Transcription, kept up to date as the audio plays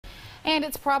And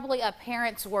it's probably a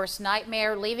parent's worst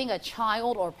nightmare, leaving a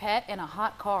child or pet in a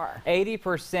hot car.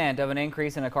 80% of an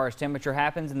increase in a car's temperature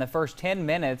happens in the first 10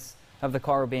 minutes of the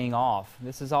car being off.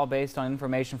 This is all based on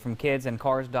information from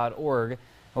kidsandcars.org,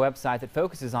 a website that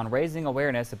focuses on raising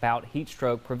awareness about heat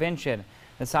stroke prevention.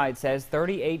 The site says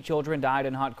 38 children died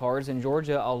in hot cars in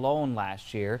Georgia alone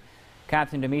last year.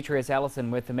 Captain Demetrius Ellison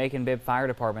with the Macon-Bibb Fire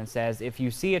Department says if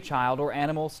you see a child or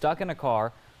animal stuck in a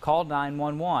car, call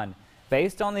 911.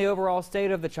 Based on the overall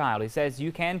state of the child, he says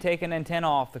you can take an antenna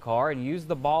off the car and use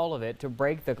the ball of it to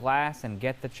break the glass and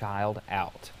get the child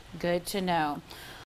out. Good to know.